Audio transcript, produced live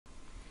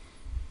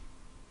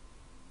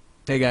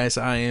Hey guys,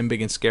 I am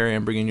Ibigandscary.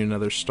 I'm bringing you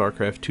another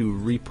StarCraft 2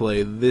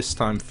 replay, this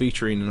time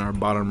featuring in our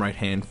bottom right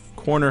hand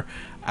corner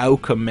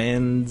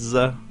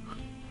Aucamazn,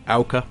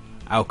 Auca,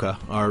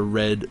 our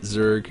red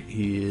Zerg.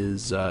 He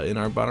is in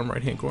our bottom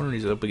right hand corner.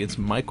 He's up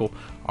against Mykal,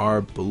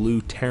 our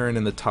blue Terran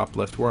in the top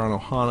left. We're on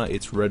Ohana.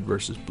 It's red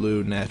versus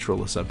blue.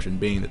 Natural assumption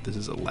being that this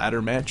is a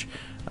ladder match.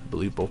 I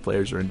believe both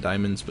players are in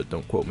diamonds, but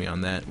don't quote me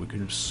on that. We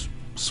could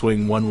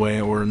swing one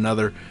way or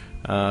another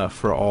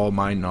for all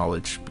my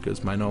knowledge,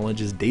 because my knowledge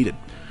is dated.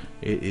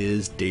 It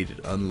is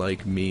dated,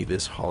 unlike me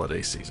this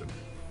holiday season.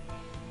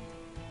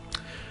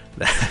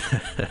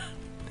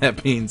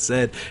 That being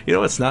said, you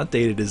know what's not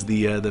dated is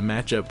the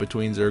matchup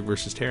between Zerg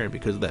versus Terran,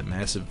 because of that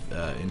massive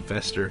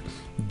infestor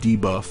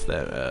debuff,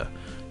 that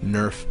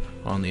nerf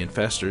on the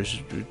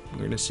infestors. We're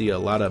going to see a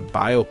lot of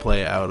bio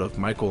play out of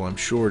Mykal, I'm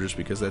sure, just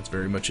because that's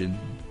very much in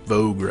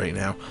vogue right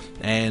now.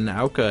 And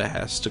Auca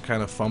has to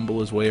kind of fumble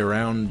his way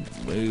around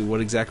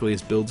what exactly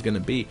his build's going to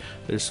be.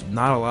 There's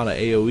not a lot of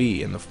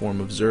AoE in the form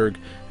of Zerg,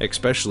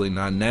 especially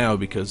not now,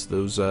 because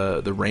those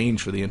the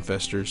range for the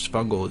infestors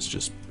fungal is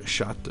just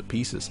shot to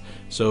pieces.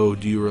 So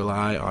do you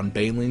rely on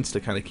banelings to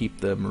kind of keep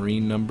the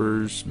marine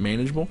numbers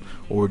manageable,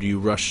 or do you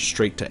rush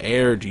straight to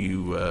air? Do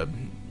you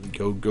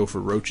go for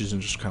roaches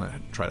and just kind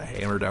of try to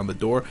hammer down the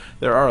door?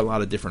 There are a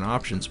lot of different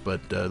options,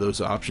 but those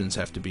options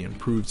have to be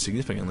improved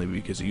significantly,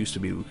 because it used to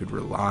be we could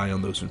rely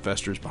on those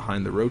infestors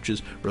behind the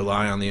roaches,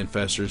 rely on the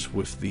infestors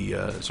with the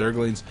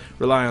zerglings,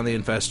 rely on the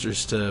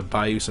infestors to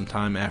buy you some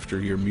time after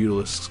your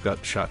mutalisks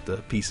got shot to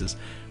pieces.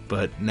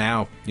 But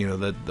now, you know,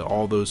 that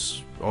all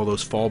those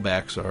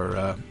fallbacks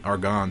are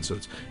gone, so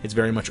it's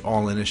very much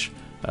all-in-ish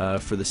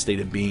for the state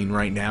of being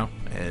right now,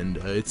 and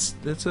it's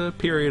a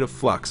period of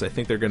flux. I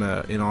think they're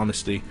gonna, in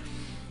honesty,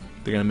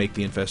 they're gonna make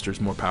the infestors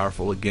more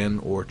powerful again,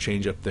 or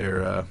change up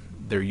their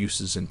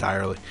uses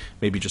entirely.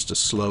 Maybe just a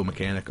slow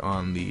mechanic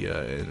on the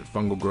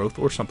fungal growth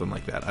or something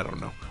like that. I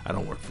don't know. I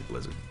don't work for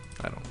Blizzard.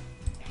 I don't.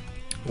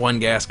 One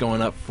gas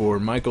going up for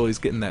Mykal. He's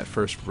getting that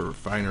first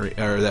refinery,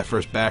 or that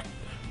first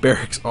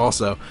barracks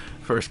also.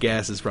 First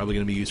gas is probably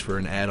going to be used for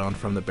an add-on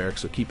from the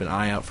barracks, so keep an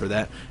eye out for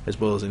that, as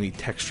well as any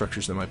tech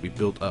structures that might be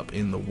built up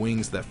in the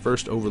wings. That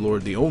first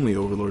overlord, the only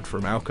overlord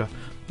from Auca,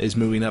 is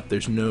moving up.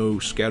 There's no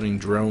scouting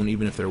drone.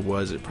 Even if there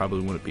was, it probably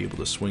wouldn't be able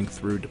to swing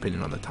through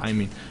depending on the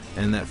timing.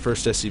 And that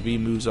first SCV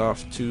moves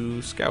off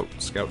to scout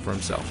for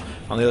himself.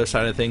 On the other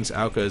side of things,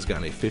 Auca has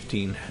gotten a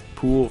 15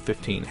 pool,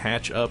 15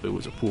 hatch up. It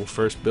was a pool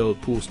first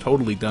build. Pool's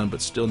totally done,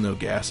 but still no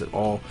gas at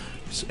all.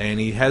 And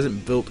he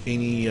hasn't built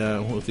any,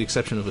 with the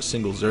exception of a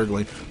single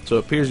Zergling. So it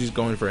appears he's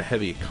going for a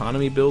heavy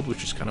economy build,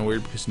 which is kind of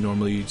weird, because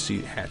normally you'd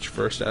see hatch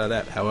first out of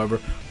that. However,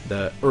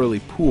 the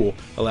early pool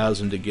allows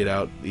him to get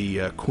out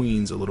the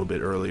queens a little bit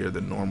earlier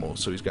than normal.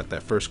 So he's got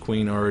that first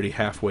queen already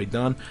halfway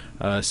done.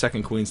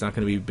 Second queen's not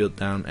going to be built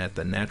down at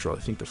the natural. I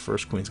think the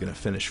first queen's going to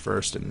finish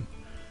first, and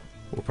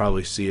we'll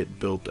probably see it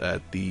built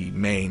at the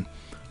main.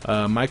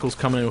 Mykal's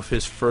coming in with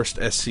his first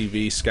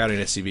SCV, scouting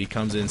SCV,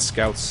 comes in,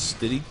 scouts.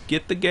 Did he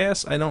get the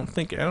gas? I don't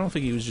think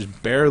he was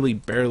just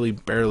barely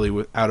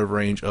out of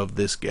range of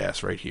this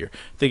gas right here.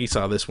 I think he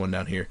saw this one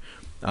down here.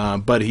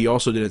 But he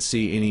also didn't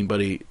see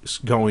anybody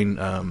going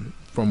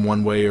from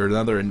one way or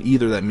another, and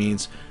either that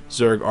means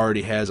Zerg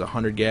already has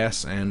 100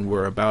 gas, and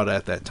we're about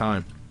at that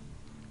time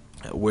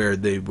where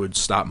they would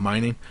stop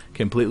mining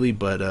completely.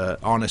 But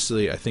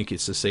honestly, I think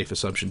it's a safe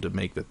assumption to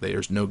make that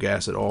there's no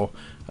gas at all.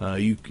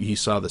 He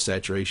saw the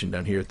saturation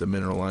down here at the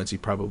mineral lines. He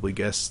probably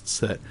guessed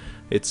that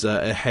it's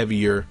a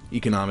heavier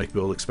economic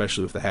build,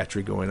 especially with the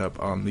hatchery going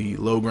up on the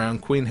low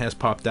ground. Queen has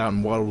popped out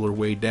and waddled her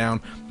way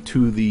down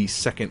to the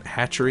second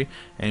hatchery,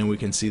 and we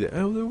can see that,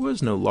 oh, there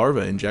was no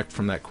larva inject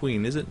from that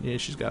queen, is it? Yeah,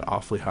 she's got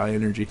awfully high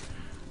energy.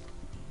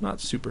 Not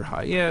super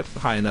high, yeah,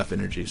 high enough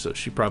energy, so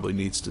she probably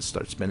needs to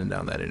start spending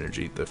down that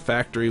energy. The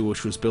factory,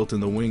 which was built in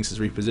the wings, is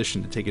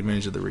repositioned to take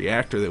advantage of the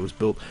reactor that was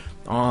built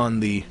on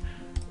the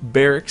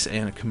barracks,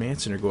 and a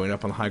command center going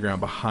up on the high ground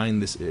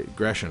behind this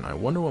aggression. I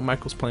wonder what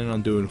Mykal's planning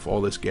on doing with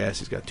all this gas.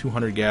 He's got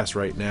 200 gas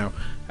right now.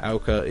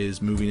 Auca is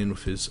moving in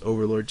with his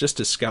overlord just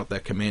to scout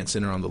that command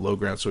center on the low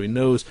ground, so he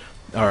knows,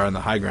 or on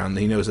the high ground,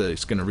 he knows that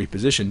it's going to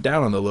reposition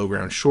down on the low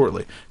ground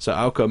shortly. So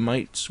Auca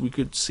we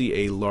could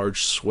see a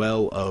large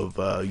swell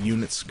of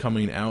units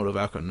coming out of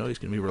Auca. No, he's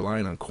going to be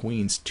relying on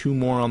queens. 2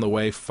 more on the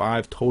way,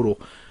 5 total.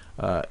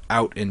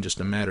 Out in just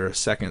a matter of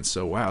seconds.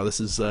 So wow, this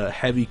is a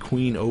heavy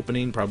queen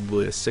opening,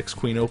 probably a 6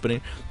 queen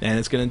opening, and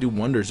it's going to do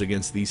wonders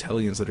against these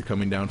Hellions that are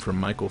coming down from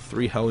Mykal.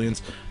 3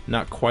 Hellions,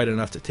 not quite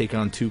enough to take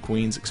on 2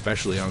 queens,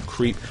 especially on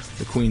creep.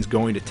 The queen's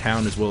going to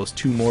town, as well as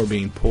 2 more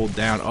being pulled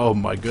down. Oh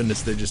my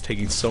goodness, they're just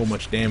taking so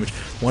much damage.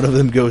 One of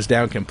them goes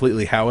down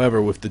completely.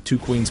 However, with the 2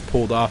 queens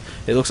pulled off,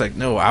 it looks like,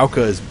 no,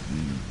 Auca is,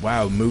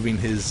 wow, moving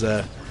his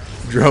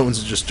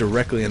drones just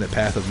directly in the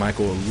path of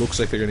Mykal. It looks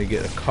like they're going to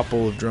get a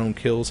couple of drone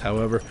kills.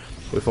 However,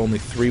 with only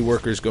 3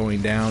 workers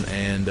going down,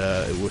 and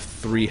with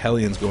 3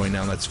 Hellions going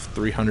down, that's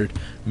 300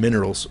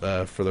 minerals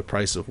for the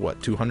price of,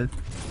 what, 200?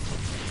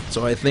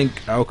 So I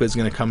think Auca is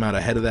going to come out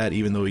ahead of that,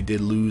 even though he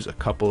did lose a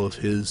couple of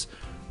his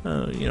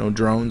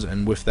drones,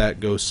 and with that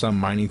goes some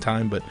mining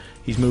time, but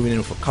he's moving in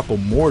with a couple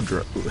more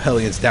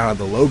Hellions down at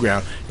the low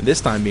ground, and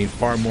this time being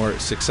far more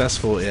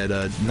successful at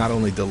not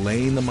only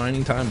delaying the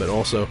mining time, but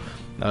also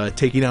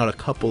taking out a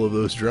couple of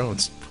those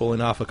drones,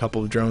 pulling off a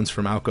couple of drones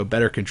from Auca.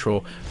 Better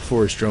control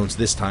for his drones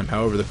this time.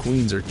 However, the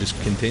Queens are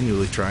just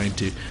continually trying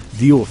to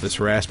deal with this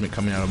harassment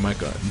coming out of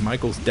Mykal.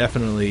 Mykal's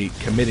definitely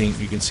committing.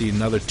 You can see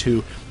another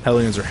 2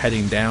 Hellions are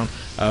heading down,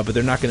 but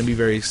they're not going to be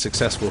very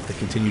successful if they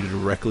continue to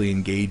directly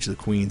engage the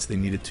Queens. They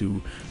needed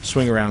to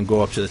swing around,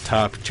 go up to the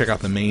top, check out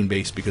the main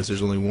base, because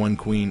there's only 1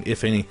 Queen,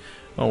 if any.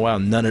 Oh wow,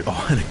 none at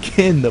all. And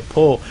again, the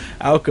pull.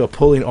 Auca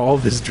pulling all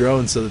of his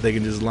drones so that they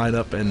can just line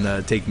up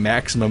and take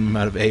maximum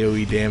amount of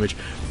AoE damage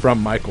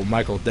from Mykal.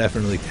 Mykal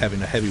definitely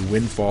having a heavy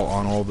windfall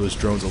on all of those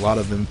drones. A lot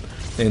of them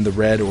in the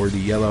red or the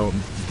yellow,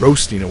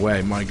 roasting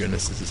away. My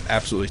goodness, this is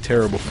absolutely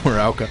terrible for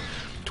Auca.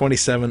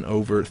 27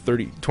 over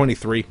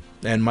 23.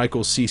 And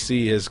Mykal's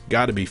CC has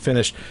got to be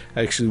finished.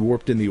 Actually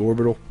warped in the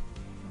orbital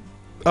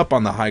up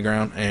on the high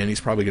ground, and he's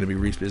probably going to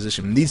be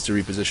repositioned. Needs to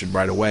reposition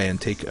right away and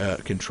take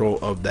control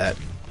of that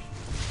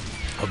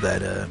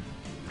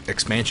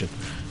expansion.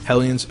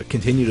 Hellions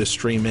continue to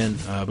stream in,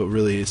 but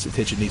really his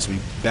attention needs to be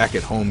back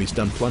at home. He's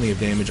done plenty of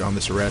damage on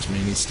this harassment.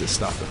 He needs to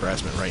stop the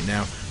harassment right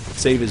now,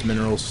 save his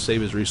minerals,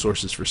 save his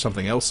resources for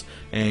something else,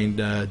 and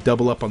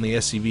double up on the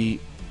SCV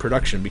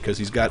production, because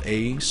he's got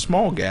a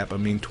small gap. I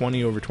mean,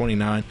 20 over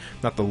 29,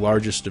 not the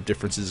largest of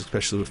differences,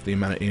 especially with the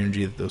amount of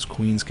energy that those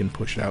Queens can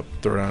push out.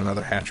 Throw down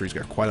another hatchery. He's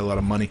got quite a lot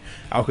of money.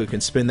 Auca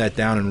can spin that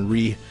down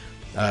and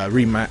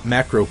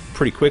macro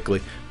pretty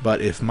quickly,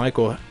 but if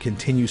Mykal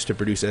continues to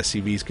produce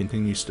SCVs,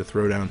 continues to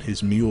throw down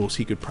his mules,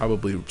 he could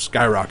probably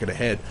skyrocket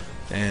ahead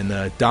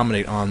and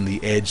dominate on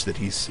the edge that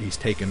he's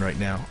taken right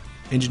now.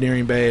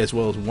 Engineering bay, as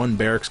well as 1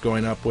 barracks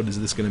going up. What is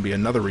this going to be?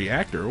 Another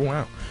reactor? Oh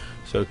wow.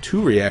 So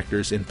 2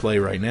 reactors in play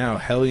right now.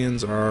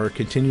 Hellions are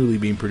continually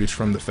being produced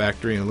from the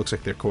factory, and it looks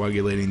like they're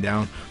coagulating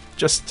down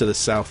just to the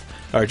south,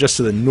 or just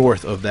to the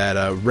north of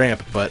that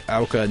ramp. But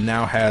Auca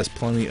now has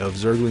plenty of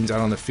Zerglings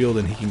out on the field,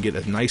 and he can get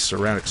a nice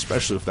surround,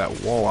 especially with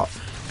that wall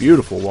off.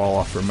 Beautiful wall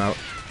off from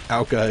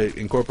Auca,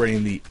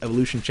 incorporating the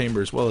evolution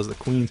chamber as well as the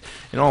Queens.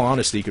 In all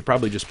honesty, you could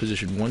probably just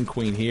position 1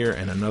 Queen here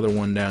and another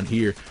one down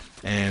here,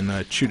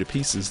 and chew to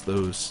pieces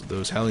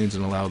those Hellions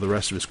and allow the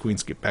rest of his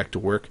Queens to get back to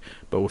work.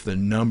 But with the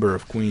number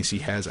of Queens he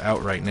has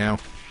out right now,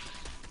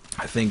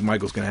 I think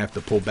Mykal's going to have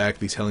to pull back.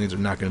 These Hellions are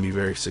not going to be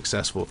very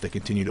successful if they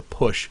continue to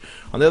push.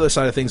 On the other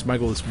side of things,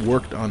 Mykal has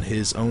worked on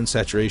his own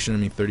saturation. I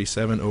mean,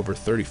 37 over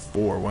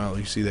 34. Wow,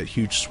 you see that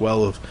huge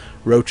swell of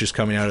roaches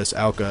coming out as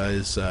Auca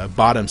has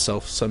bought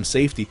himself some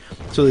safety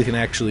so they can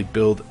actually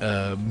build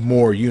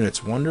more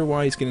units. Wonder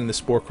why he's getting the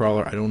Spore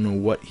Crawler. I don't know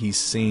what he's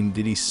seen.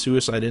 Did he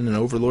suicide in an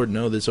Overlord?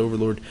 No, this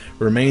Overlord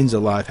remains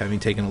alive, having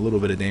taken a little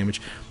bit of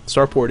damage.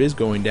 Starport is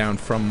going down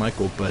from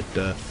Mykal,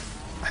 but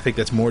I think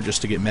that's more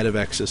just to get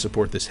medevacs to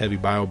support this heavy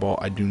bio ball.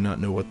 I do not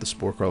know what the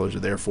Spore Crawlers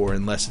are there for,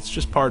 unless it's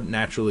just part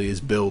naturally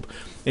his build.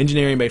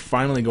 Engineering bay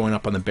finally going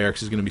up on the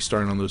barracks is going to be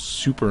starting on those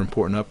super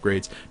important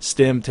upgrades.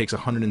 Stem takes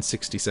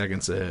 160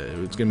 seconds.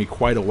 It's going to be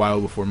quite a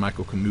while before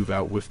Mykal can move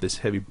out with this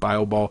heavy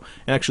bio ball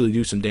and actually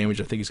do some damage.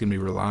 I think he's going to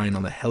be relying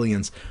on the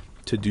Hellions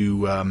to do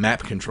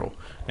map control,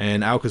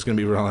 and Auca's going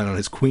to be relying on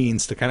his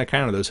Queens to kind of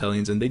counter those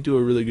Hellions, and they do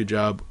a really good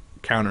job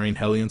countering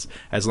Hellions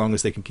as long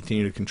as they can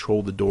continue to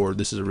control the door.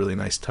 This is a really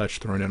nice touch,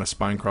 throwing down a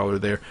Spine Crawler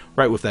there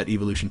right with that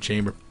evolution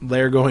chamber.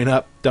 Lair going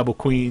up, double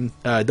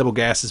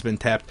gas has been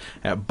tapped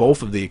at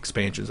both of the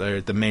expansions,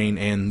 at the main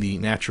and the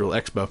natural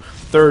expo.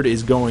 Third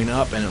is going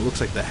up, and it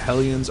looks like the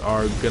Hellions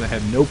are going to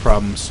have no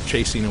problems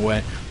chasing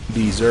away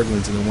the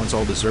Zerglings, and then once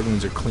all the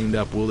Zerglings are cleaned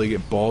up, will they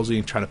get ballsy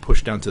and try to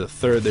push down to the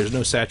third? There's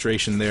no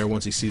saturation there.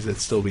 Once he sees that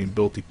it's still being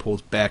built, he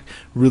pulls back.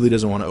 Really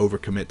doesn't want to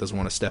overcommit, doesn't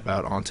want to step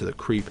out onto the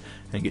creep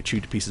and get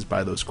chewed to pieces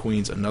by those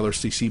Queens. Another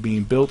CC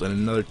being built and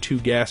another 2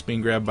 gas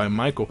being grabbed by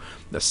Mykal.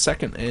 The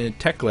second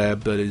tech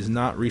lab that is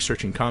not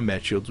researching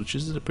combat shields, which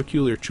is a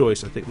peculiar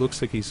choice. I think it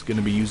looks like he's going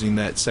to be using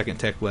that second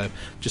tech lab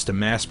just to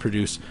mass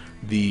produce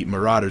the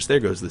Marauders.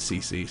 There goes the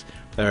CCs,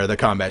 or the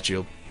combat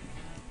shield.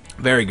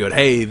 Very good.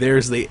 Hey,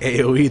 there's the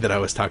AoE that I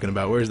was talking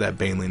about. Where's that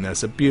Baneling?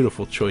 That's a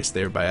beautiful choice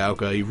there by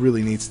Auca. He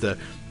really needs to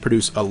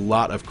produce a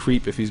lot of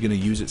creep if he's going to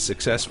use it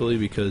successfully,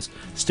 because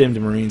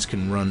stemmed Marines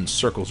can run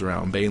circles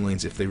around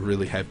Banelings if they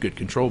really have good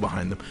control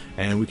behind them.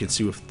 And we can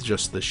see with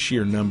just the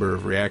sheer number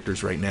of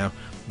reactors right now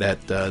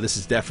that this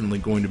is definitely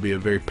going to be a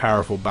very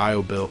powerful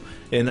bio bill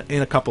in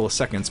a couple of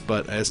seconds.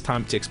 But as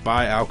time ticks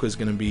by, Auca is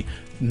going to be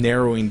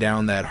narrowing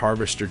down that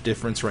harvester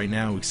difference right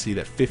now. We see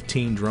that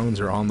 15 drones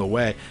are on the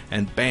way,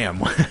 and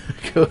bam,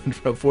 going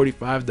from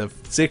 45 to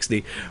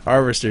 60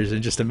 harvesters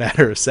in just a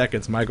matter of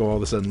seconds. Mykal all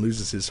of a sudden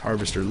loses his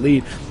harvester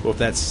lead. Well, if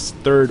that's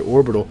third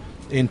orbital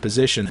in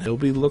position, he'll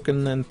be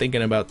looking and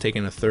thinking about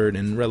taking a third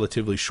in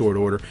relatively short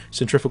order.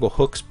 Centrifugal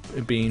hooks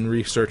being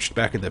researched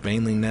back at the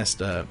Baneling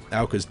nest.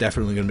 Auca's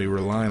definitely going to be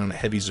relying on a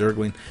heavy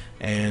Zergling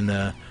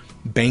and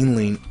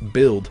Baneling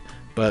build,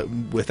 but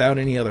without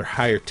any other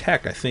higher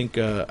tech. I think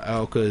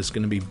Auca is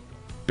going to be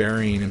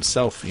burying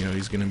himself. You know,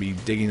 he's going to be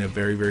digging a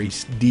very, very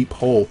deep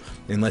hole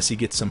unless he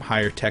gets some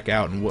higher tech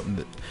out. And what,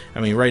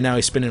 I mean, right now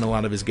he's spending a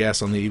lot of his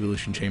gas on the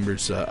Evolution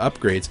Chambers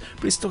upgrades,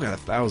 but he's still got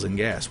 1,000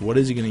 gas. What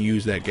is he going to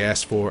use that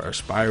gas for? A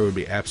Spire would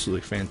be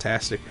absolutely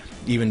fantastic,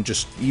 even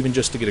just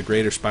to get a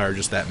greater Spire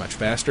just that much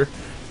faster.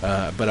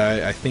 But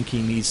I think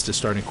he needs to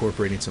start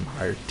incorporating some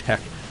higher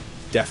tech.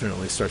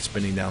 Definitely start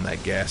spinning down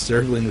that gas.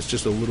 Zergling was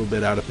just a little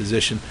bit out of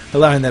position,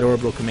 allowing that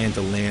orbital command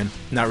to land.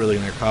 Not really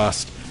going to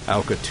cost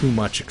Auca too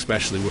much,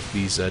 especially with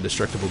these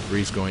destructible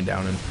debris going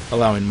down and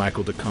allowing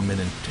Mykal to come in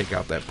and take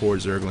out that poor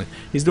Zergling.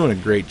 He's doing a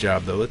great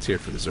job, though. Let's hear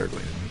it for the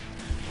Zergling.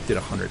 Did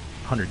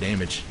 100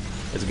 damage.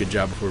 That's a good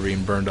job before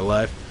being burned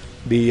alive.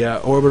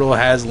 The orbital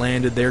has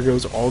landed. There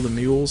goes all the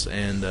mules,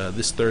 and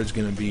this third's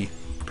going to be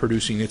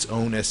producing its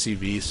own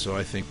SCVs. So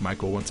I think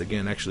Mykal, once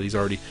again, actually he's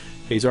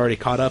already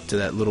caught up to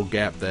that little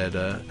gap that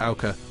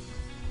Auca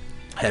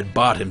had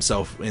bought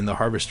himself in the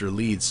Harvester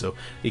lead. So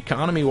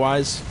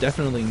economy-wise,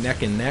 definitely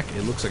neck and neck.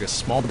 It looks like a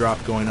small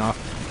drop going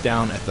off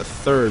down at the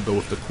third, but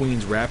with the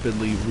Queens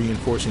rapidly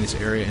reinforcing this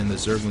area and the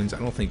Zerglings, I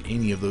don't think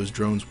any of those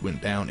drones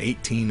went down.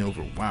 18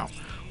 over, wow,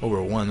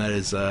 over 1. That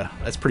is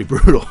that's pretty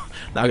brutal.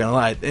 Not gonna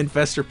lie.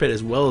 Infestor Pit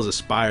as well as a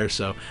Spire.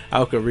 So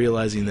Auca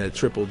realizing that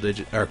triple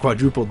digit or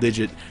quadruple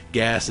digit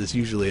gas is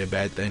usually a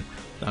bad thing.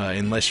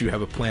 Unless you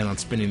have a plan on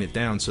spinning it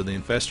down. So the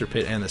Infestor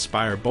Pit and the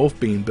Spire both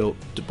being built,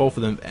 both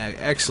of them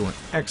excellent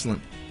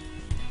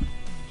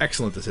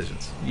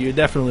decisions. You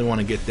definitely want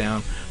to get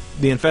down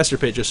the Infestor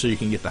Pit just so you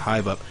can get the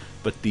hive up,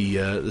 but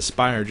the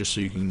Spire just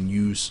so you can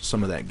use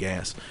some of that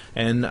gas.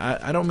 And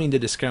I don't mean to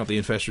discount the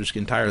Infestors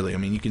entirely. I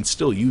mean, you can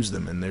still use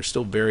them, and they're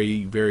still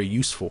very, very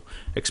useful,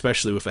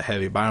 especially with a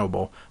heavy Bio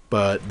Ball.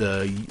 But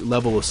the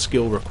level of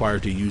skill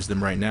required to use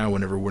them right now,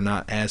 whenever we're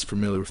not as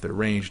familiar with their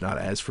range, not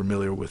as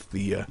familiar with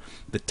the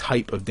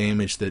type of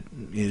damage that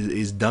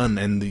is done,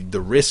 and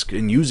the risk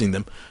in using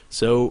them.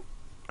 So,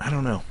 I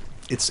don't know.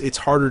 It's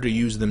harder to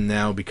use them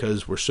now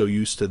because we're so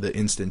used to the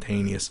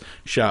instantaneous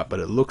shot, but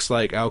it looks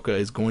like Auca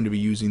is going to be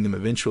using them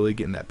eventually,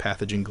 getting that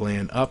pathogen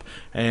gland up,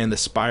 and the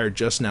Spire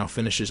just now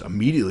finishes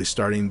immediately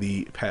starting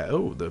the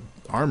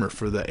armor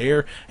for the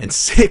air, and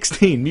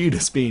 16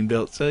 mutas being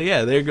built. So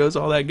yeah, there goes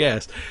all that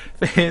gas.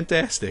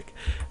 Fantastic.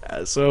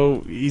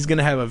 So he's going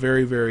to have a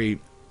very, very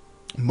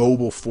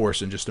mobile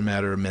force in just a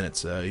matter of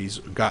minutes. He's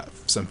got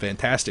some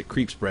fantastic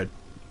creep spread.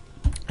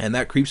 And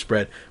that creep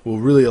spread will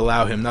really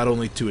allow him not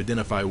only to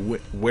identify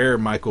where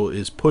Mykal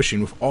is pushing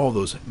with all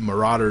those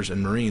Marauders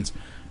and Marines,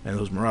 and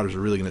those Marauders are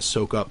really going to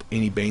soak up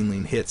any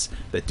Baneling hits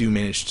that do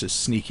manage to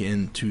sneak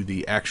into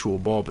the actual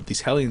ball, but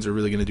these Hellions are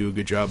really going to do a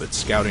good job at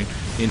scouting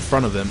in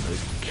front of them,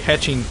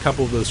 catching a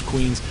couple of those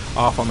Queens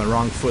off on the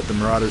wrong foot. The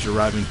Marauders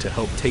arriving to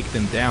help take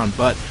them down,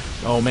 but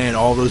oh man,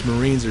 all those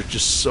Marines are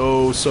just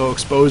so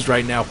exposed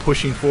right now,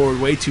 pushing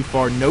forward way too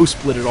far. No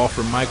split at all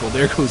from Mykal.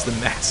 There goes the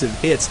massive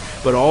hits,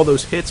 but all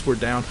those hits were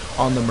down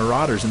on the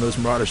Marauders, and those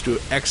Marauders do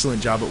an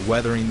excellent job at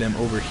weathering them.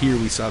 Over here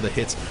we saw the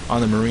hits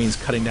on the Marines,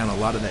 cutting down a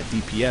lot of that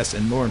DPS,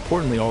 and more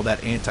importantly, all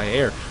that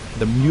anti-air.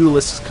 The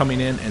Mutalisks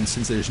coming in, and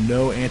since there's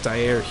no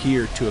anti-air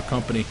here to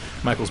accompany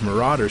Mykal's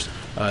Marauders,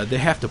 they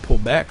have to pull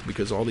back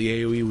because all the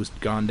AoE was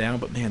gone down.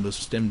 But man, those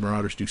stemmed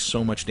Marauders do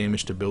so much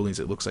damage to buildings.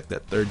 It looks like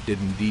that third did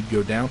indeed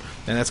go down,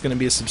 and that's going to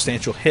be a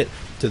substantial hit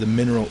to the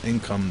mineral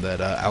income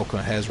that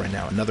Auca has right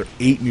now. Another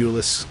 8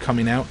 Mutalisks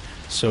coming out.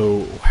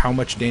 So how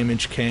much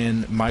damage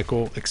can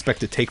Mykal expect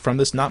to take from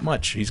this? Not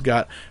much. He's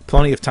got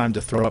plenty of time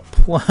to throw up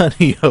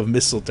plenty of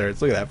missile turrets.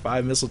 Look at that,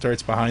 5 missile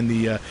turrets behind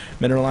the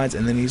mineral lines,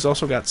 and then he's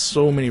also got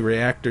so many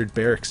reactor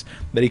barracks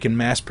that he can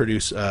mass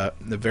produce a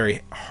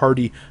very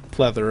hardy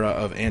plethora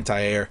of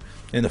anti-air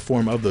in the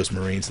form of those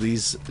Marines.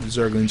 These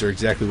Zerglings are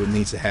exactly what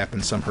needs to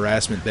happen. Some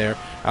harassment there.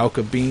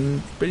 Auca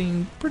being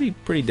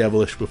pretty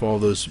devilish with all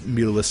those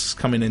Mutalisks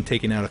coming in,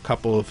 taking out a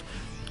couple of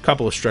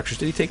structures.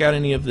 Did he take out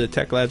any of the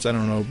tech labs? I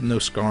don't know. No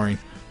scarring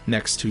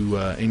next to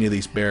any of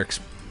these barracks,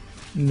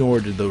 nor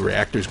did the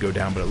reactors go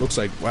down, but it looks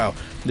like, wow,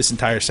 this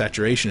entire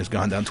saturation has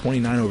gone down.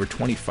 29 over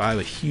 25,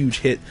 a huge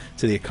hit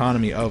to the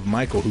economy of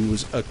Mykal, who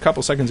was a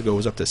couple seconds ago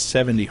was up to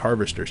 70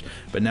 harvesters,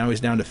 but now he's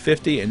down to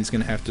 50, and he's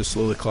going to have to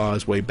slowly claw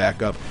his way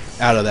back up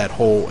out of that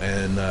hole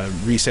and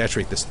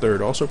resaturate this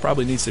third. Also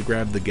probably needs to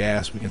grab the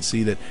gas. We can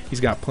see that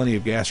he's got plenty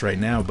of gas right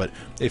now, but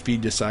if he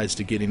decides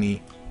to get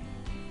any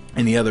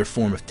other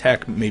form of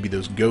tech, maybe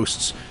those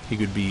ghosts, he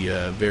could be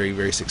very,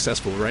 very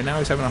successful. Right now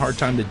he's having a hard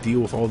time to deal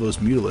with all those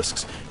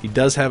Mutalisks. He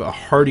does have a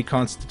hardy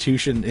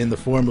constitution in the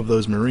form of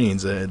those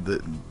Marines.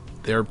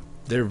 They're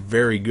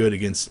very good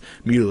against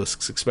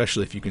Mutalisks,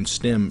 especially if you can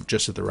stem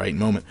just at the right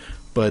moment.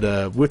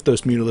 But with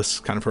those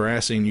Mutalisks kind of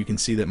harassing, you can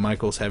see that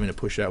Mykal's having to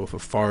push out with a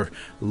far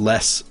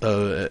less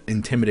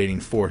intimidating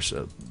force.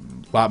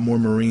 a lot more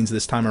Marines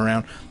this time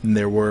around than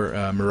there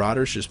were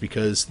Marauders, just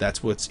because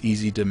that's what's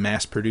easy to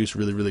mass produce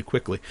really, really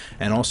quickly.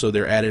 And also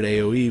their added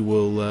AoE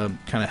will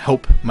kind of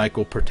help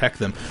Mykal protect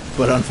them,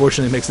 but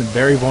unfortunately it makes them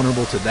very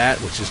vulnerable to that,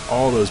 which is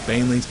all those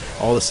Banelings.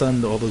 All of a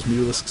sudden, all those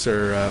Mutalisks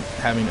are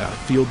having a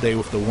field day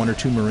with the 1 or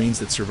 2 Marines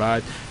that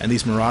survived, and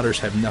these Marauders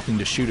have nothing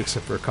to shoot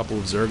except for a couple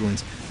of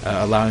Zerglings,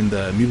 allowing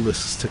the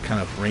Mutalisks to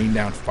kind of rain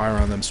down fire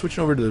on them.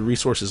 Switching over to the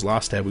Resources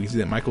Lost tab, we can see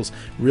that Mykal's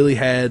really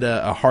had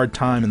a hard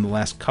time in the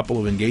last couple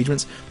of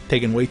engagements,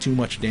 taking way too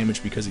much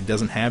damage because he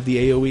doesn't have the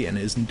AoE and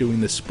isn't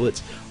doing the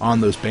splits on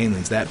those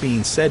Banelings. That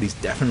being said, he's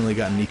definitely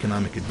got an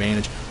economic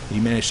advantage. He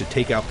managed to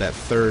take out that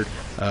third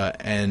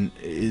and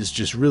is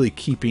just really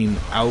keeping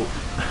out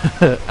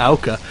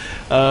Auca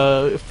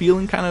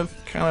feeling kind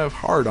of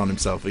hard on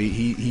himself.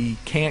 He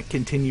can't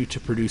continue to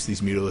produce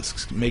these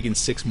Mutalisks. Making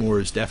 6 more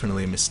is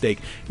definitely a mistake.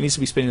 He needs to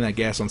be spending that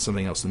gas on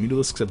something else. The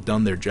Mutalisks have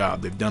done their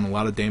job. They've done a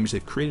lot of damage.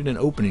 They've created an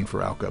opening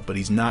for Auca, but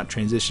he's not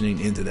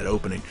transitioning into that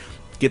opening.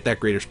 Get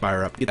that Greater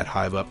Spire up. Get that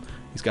Hive up.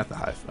 He's got the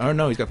Hive. Oh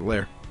no, he's got the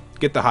Lair.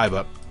 Get the Hive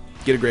up.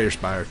 Get a Greater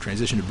Spire.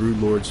 Transition to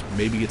Brood Lords.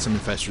 Maybe get some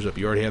Infestors up.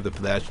 You already have the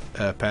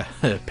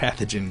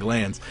Pathogen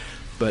Glands.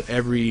 But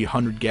every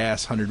 100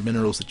 gas, 100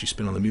 minerals that you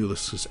spend on the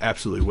Mutalisks is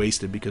absolutely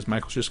wasted, because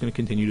Mykal's just going to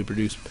continue to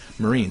produce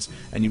Marines.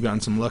 And you've gotten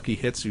some lucky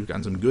hits, you've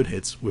gotten some good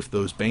hits with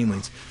those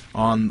Banelings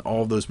on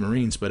all those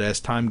Marines. But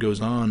as time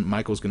goes on,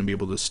 Mykal's going to be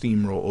able to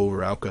steamroll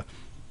over Auca.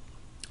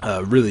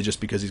 Really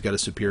just because he's got a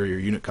superior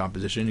unit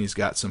composition. He's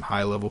got some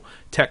high-level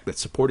tech that's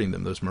supporting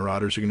them. Those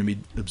Marauders are going to be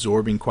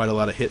absorbing quite a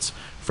lot of hits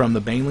from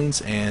the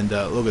Banelings, and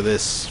look at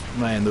this.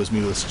 Man, those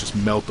Mutalisks just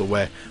melt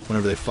away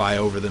whenever they fly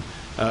over them.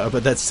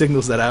 But that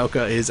signals that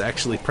Auca is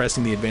actually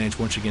pressing the advantage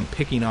once again,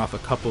 picking off a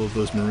couple of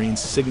those Marines,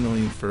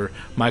 signaling for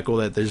Mykal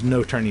that there's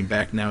no turning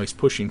back now. He's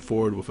pushing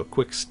forward with a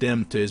quick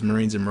stem to his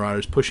Marines and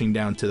Marauders, pushing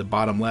down to the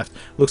bottom left.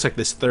 Looks like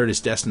this third is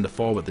destined to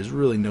fall, but there's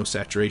really no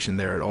saturation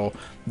there at all.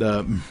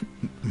 The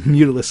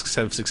Mutalisks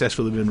have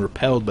successfully been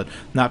repelled, but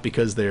not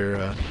because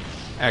they're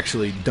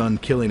actually done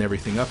killing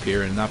everything up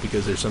here, and not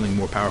because there's something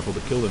more powerful to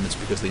kill them. It's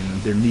because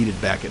they're needed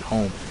back at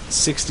home.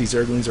 60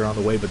 Zerglings are on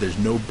the way, but there's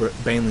no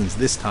Banelings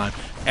this time.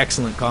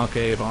 Excellent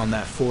concave on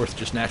that 4th,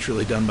 just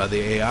naturally done by the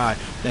AI.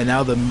 And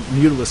now the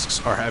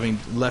Mutalisks are having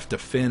left to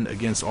fend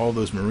against all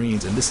those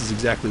Marines, and this is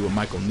exactly what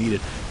Mykal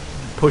needed.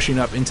 Pushing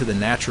up into the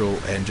natural,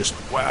 and just,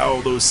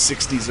 wow, those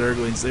 60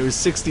 Zerglings. There was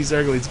 60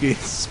 Zerglings getting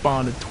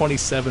spawned and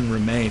 27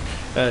 remain.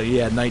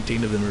 Yeah,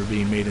 19 of them are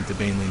being made into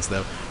Banelings,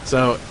 though.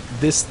 So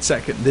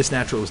this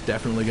natural is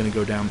definitely going to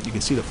go down. You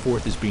can see the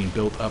 4th is being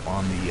built up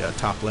on the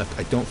top left.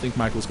 I don't think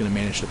Mykal's going to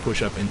manage to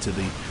push up into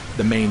the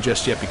main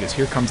just yet, because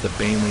here comes the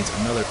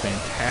Banelings. Another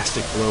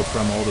fantastic blow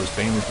from all those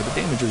Banelings, but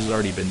the damage has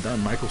already been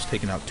done. Mykal's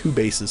taken out 2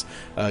 bases.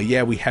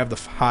 Yeah, we have the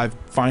Hive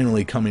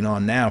finally coming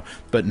on now,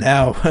 but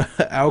now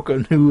Auca,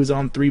 who was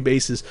on 3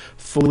 bases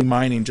fully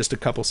mining just a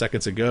couple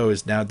seconds ago,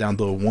 is now down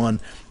to 1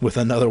 with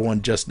another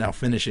one just now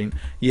finishing.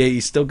 Yeah,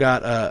 he's still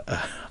got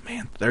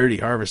man, 30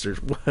 harvesters.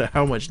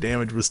 How much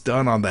damage was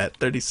done on that?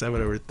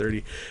 37 over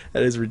 30.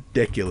 That is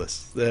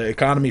ridiculous. The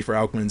economy for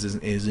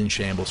Aucamazn is in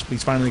shambles.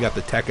 He's finally got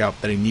the tech out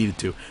that he needed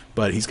to,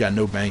 but he's got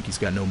no bank, he's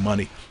got no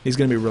money. He's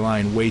going to be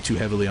relying way too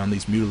heavily on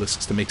these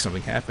Mutalisks to make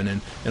something happen,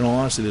 and in all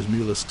honesty, those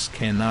Mutalisks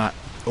cannot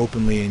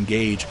openly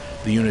engage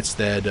the units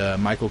that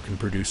Mykal can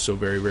produce so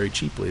very, very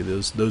cheaply.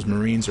 Those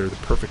Marines are the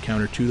perfect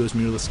counter to those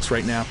Mutalisks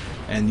right now,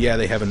 and yeah,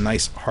 they have a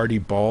nice hardy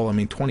ball. I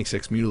mean,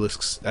 26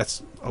 Mutalisks,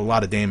 that's a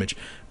lot of damage,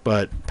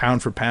 but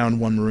pound for pound,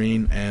 1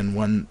 Marine and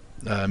 1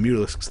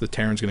 Mutalisks, the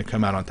Terran's going to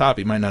come out on top.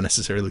 He might not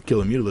necessarily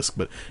kill a Mutalisk,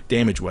 but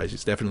damage-wise,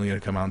 he's definitely going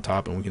to come out on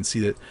top, and we can see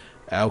that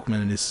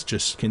Aucamazn is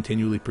just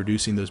continually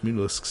producing those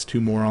Mutalisks. 2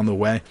 more on the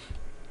way.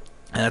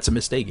 And that's a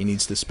mistake. He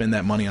needs to spend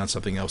that money on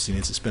something else. He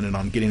needs to spend it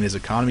on getting his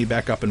economy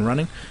back up and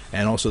running,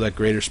 and also that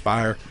Greater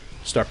Spire.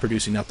 Start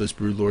producing out those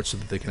Brood Lords so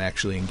that they can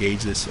actually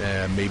engage this,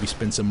 and maybe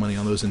spend some money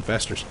on those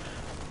Infestors.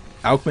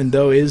 Aucamazn,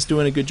 though, is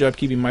doing a good job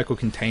keeping Mykal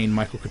contained.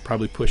 Mykal could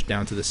probably push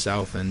down to the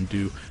south and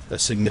do a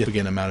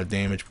significant amount of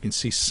damage. We can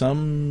see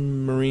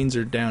some Marines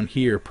are down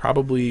here.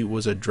 Probably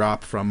was a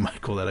drop from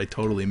Mykal that I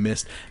totally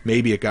missed.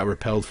 Maybe it got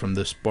repelled from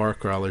the Spar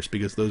Crawlers,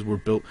 because those were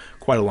built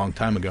quite a long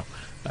time ago.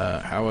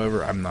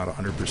 However, I'm not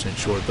 100%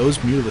 sure. Those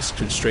Mutalisks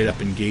could straight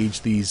up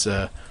engage these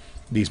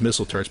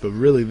missile turrets, but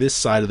really this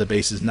side of the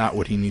base is not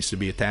what he needs to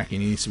be attacking.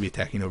 He needs to be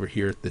attacking over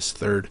here at this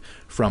 3rd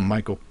from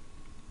Mykal.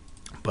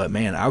 But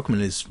man, Aucamazn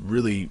is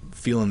really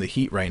feeling the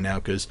heat right now,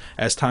 because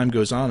as time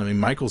goes on, I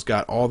mean, Mykal's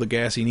got all the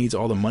gas he needs,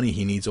 all the money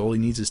he needs. All he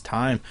needs is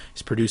time.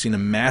 He's producing a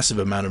massive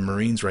amount of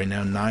Marines right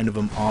now, 9 of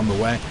them on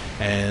the way,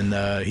 and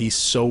he's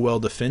so well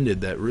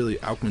defended that really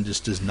Aucamazn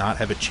just does not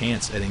have a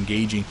chance at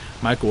engaging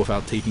Mykal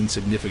without taking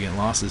significant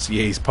losses.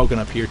 Yeah, he's poking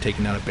up here,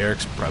 taking down a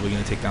barracks, probably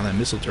going to take down that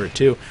missile turret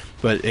too.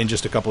 But in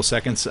just a couple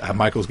seconds,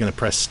 Mykal's going to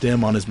press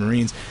stem on his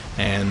Marines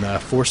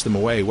and force them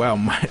away. Wow,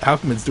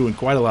 Aucamaz's doing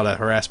quite a lot of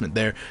harassment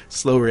there.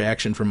 Slow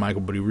reaction from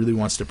Mykal, but he really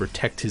wants to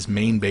protect his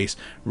main base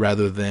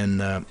rather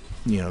than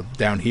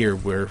down here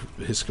where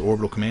his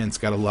orbital command's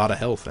got a lot of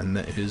health, and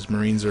his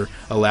Marines are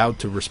allowed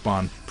to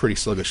respond pretty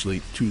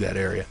sluggishly to that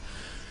area.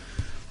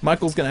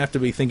 Mykal's going to have to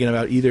be thinking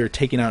about either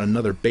taking out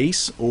another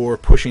base or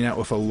pushing out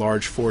with a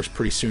large force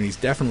pretty soon. He's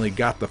definitely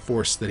got the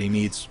force that he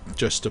needs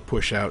just to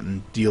push out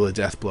and deal a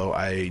death blow.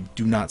 I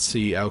do not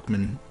see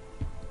Aucamazn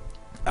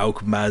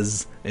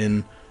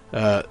in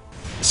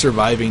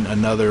surviving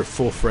another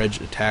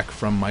full-fledged attack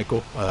from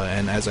Mykal,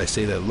 and as I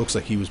say that, it looks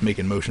like he was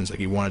making motions like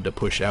he wanted to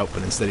push out,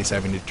 but instead he's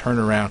having to turn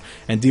around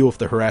and deal with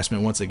the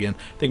harassment once again.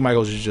 I think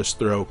Mykal should just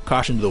throw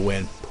caution to the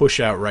wind, push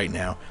out right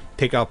now,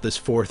 take out this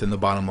fourth in the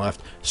bottom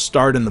left,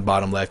 start in the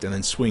bottom left, and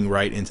then swing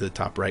right into the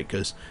top right,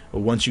 because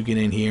once you get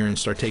in here and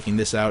start taking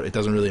this out, it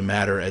doesn't really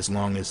matter as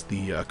long as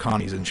the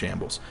economy's in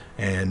shambles.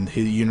 And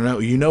you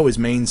know his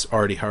main's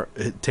already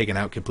taken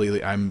out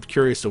completely. I'm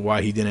curious to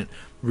why he didn't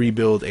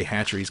rebuild a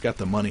hatchery. He's got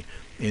the money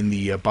in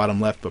the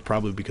bottom left, but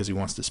probably because he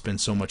wants to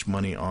spend so much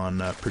money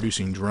on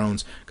producing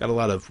drones. Got a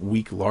lot of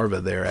weak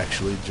larvae there,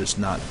 actually, just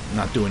not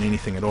doing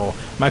anything at all.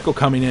 Mykal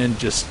coming in,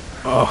 just,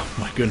 oh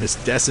my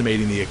goodness,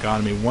 decimating the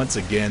economy once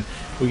again.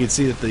 We can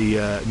see that the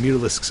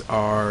Mutalisks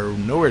are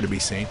nowhere to be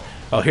seen.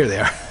 Oh, here they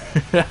are.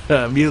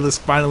 Mutalisk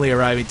finally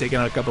arriving, taking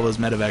out a couple of those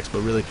medevacs,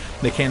 but really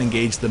they can't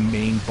engage the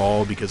main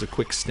ball because a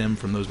quick stem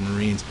from those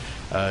Marines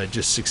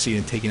just succeed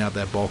in taking out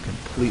that ball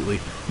completely.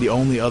 The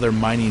only other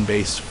mining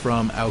base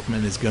from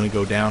Aucamazn is going to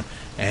go down,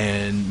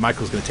 and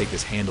Mykal's going to take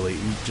this handily.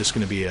 It's just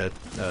going to be a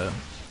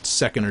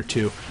second or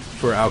two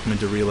for Aucamazn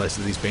to realize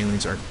that these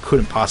Banelings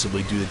couldn't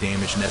possibly do the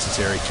damage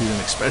necessary to them,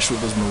 especially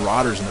with those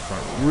Marauders in the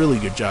front. Really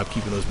good job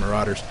keeping those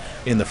Marauders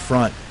in the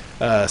front.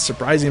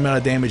 Surprising amount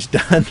of damage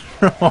done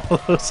from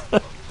all those.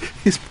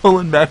 He's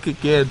pulling back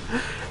again.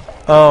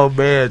 Oh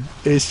man,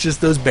 it's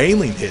just those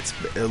Baneling hits.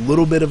 A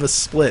little bit of a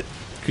split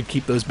could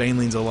keep those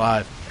Banelings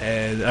alive,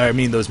 and I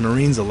mean those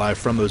Marines alive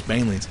from those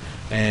Banelings.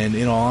 And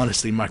in all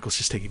honesty, Mykal's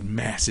just taking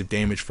massive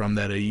damage from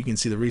that. You can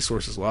see the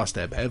resources lost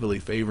tab heavily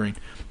favoring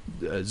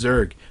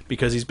Zerg,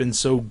 because he's been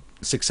so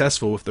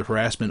successful with the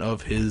harassment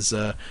of his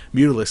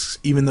Mutalisks,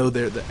 even though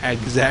they're the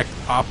exact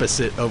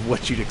opposite of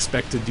what you'd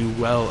expect to do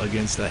well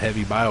against a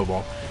heavy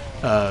Bioball.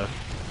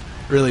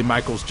 Really,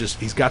 Mykal's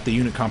he's got the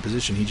unit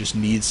composition. He just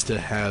needs to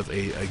have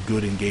a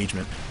good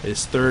engagement.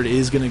 His third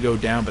is going to go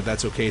down, but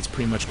that's okay. It's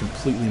pretty much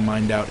completely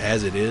mined out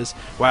as it is.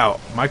 Wow,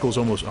 Mykal's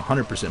almost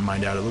 100%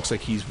 mined out. It looks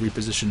like he's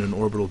repositioned an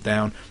orbital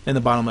down in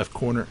the bottom left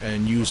corner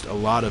and used a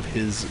lot of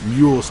his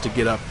mules to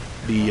get up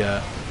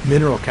the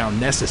mineral count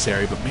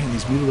necessary. But man,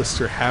 these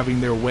Mutalisks are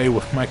having their way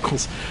with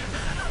Mykal's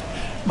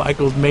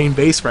main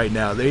base right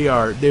now.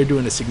 They're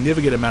doing a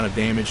significant amount of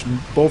damage,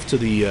 both to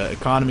the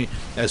economy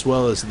as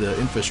well as the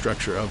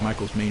infrastructure of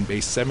Mykal's main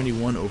base.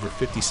 71 over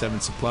 57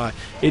 supply.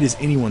 It is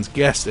anyone's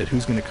guess at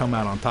who's going to come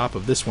out on top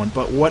of this one.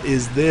 But what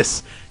is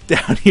this?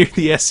 Down here,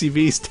 the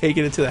SCV's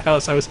taking it to the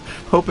house. I was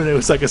hoping it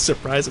was like a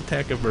surprise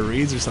attack of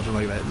Marines or something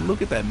like that.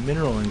 Look at that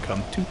mineral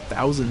income,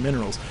 2,000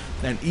 minerals,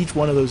 and each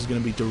one of those is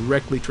going to be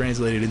directly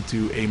translated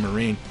into a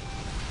Marine.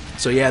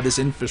 So yeah, this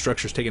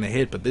infrastructure is taking a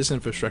hit, but this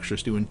infrastructure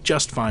is doing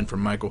just fine for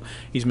Mykal.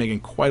 He's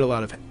making quite a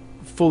lot of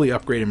fully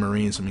upgraded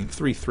Marines. I mean,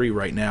 3-3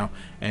 right now,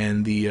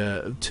 and the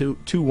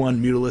 2-1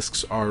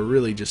 Mutalisks are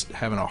really just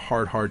having a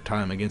hard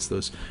time against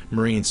those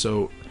Marines.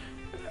 So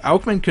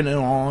Aucamazn can, in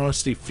all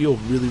honesty, feel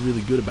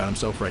really good about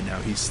himself right now.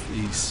 He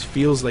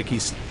feels like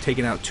he's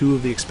taken out 2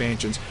 of the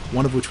expansions,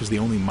 one of which was the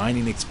only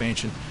mining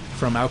expansion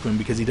from Aucamazn,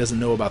 because he doesn't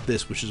know about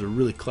this, which is a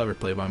really clever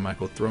play by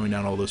Mykal, throwing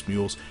down all those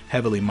mules,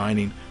 heavily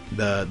mining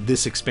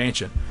this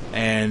expansion,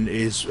 and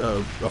is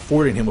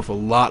affording him with a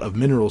lot of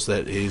minerals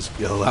that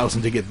allows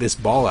him to get this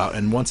ball out.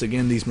 And once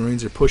again, these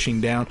Marines are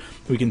pushing down.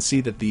 We can see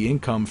that the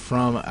income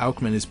from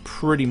Aucamazn is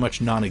pretty much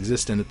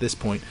non-existent at this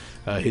point.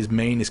 His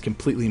main is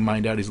completely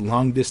mined out. He's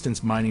long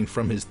distance mining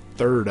from his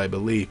third, I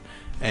believe.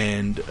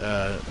 And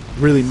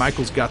really,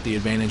 Mykal's got the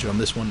advantage on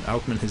this one.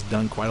 Aucamazn has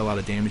done quite a lot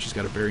of damage. He's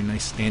got a very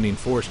nice standing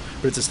force,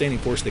 but it's a standing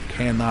force that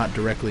cannot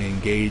directly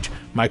engage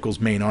Mykal's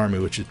main army,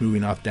 which is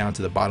moving off down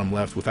to the bottom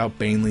left. Without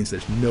Banelings,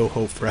 there's no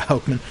hope for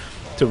Aucamazn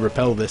to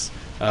repel this.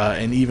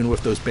 And even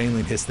with those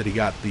Baneling hits that he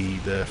got,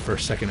 the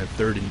first, second, and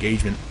third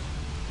engagement,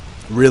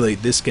 really,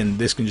 this can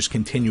just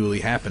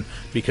continually happen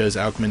because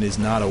Aucamazn is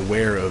not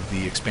aware of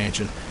the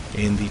expansion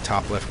in the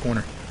top left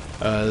corner.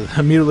 The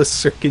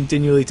Mutalisks are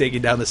continually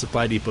taking down the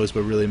supply depots,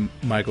 but really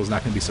Mykal's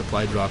not going to be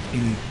supply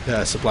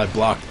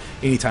blocked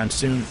anytime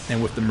soon.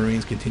 And with the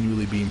Marines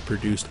continually being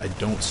produced, I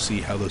don't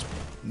see how those...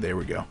 There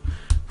we go.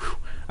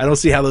 I don't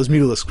see how those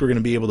Mutalisks were going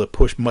to be able to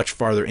push much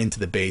farther into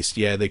the base.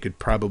 Yeah, they could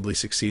probably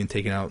succeed in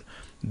taking out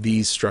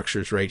these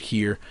structures right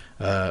here,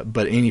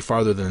 but any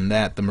farther than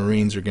that, the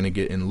Marines are going to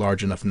get in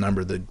large enough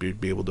number that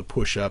they'd be able to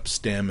push up,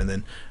 stem, and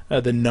then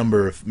the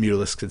number of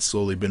Mutalisks had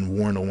slowly been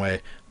worn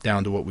away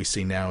down to what we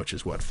see now, which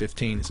is what,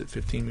 15? Is it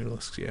 15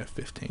 Mutalisks? Yeah,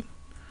 15.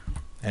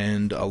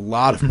 And a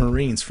lot of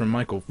Marines from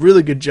Mykal.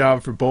 Really good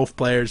job for both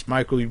players.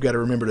 Mykal, you've got to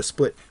remember to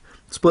split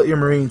your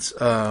Marines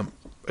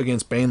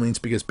against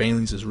Banelings, because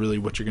Banelings is really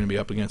what you're going to be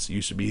up against. It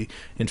used to be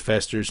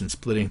infestors, and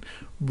splitting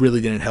really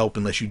didn't help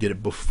unless you did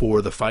it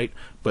before the fight,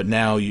 but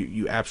now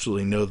you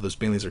absolutely know that those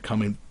Banelings are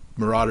coming.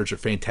 Marauders are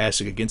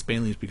fantastic against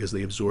Banelings because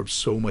they absorb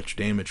so much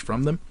damage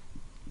from them.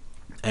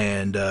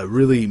 and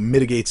really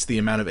mitigates the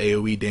amount of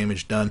AoE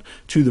damage done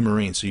to the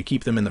Marines. So you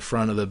keep them in the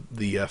front of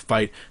the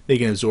fight. They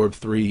can absorb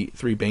three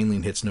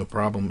Baneling hits, no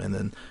problem,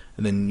 and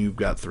then you've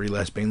got 3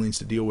 less Banelings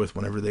to deal with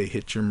whenever they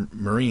hit your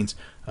Marines.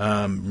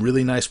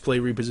 Really nice play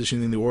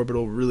repositioning the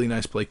orbital. Really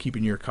nice play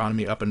keeping your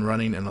economy up and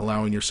running and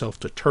allowing yourself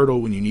to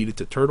turtle when you needed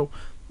to turtle.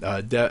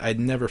 I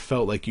never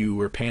felt like you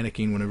were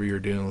panicking whenever you were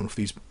dealing with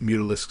these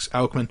Mutalisks.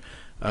 Aucamazn,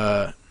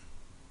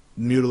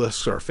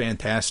 Mutalisks are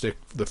fantastic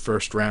the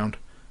first round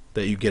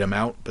that you get them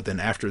out, but then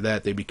after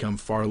that they become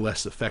far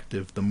less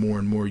effective the more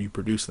and more you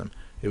produce them.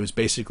 It was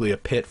basically a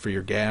pit for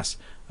your gas.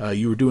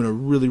 You were doing a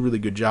really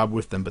good job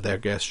with them, but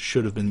that gas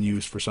should have been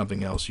used for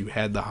something else. You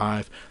had the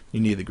hive, you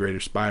need the greater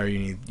spire,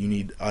 you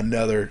need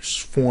another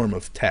form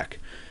of tech,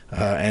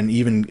 and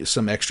even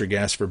some extra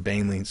gas for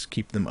Banelings.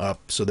 Keep them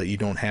up so that you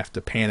don't have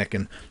to panic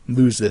and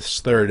lose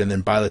this third, and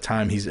then by the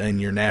time he's in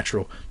your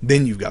natural,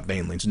 then you've got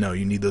Banelings. No,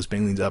 you need those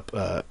Banelings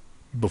up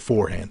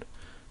beforehand.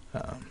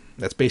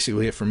 That's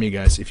basically it for me,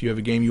 guys. If you have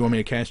a game you want me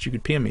to cast, you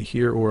could PM me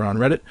here or on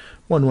Reddit.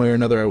 One way or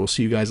another, I will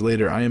see you guys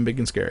later. I am Big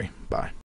and Scary. Bye.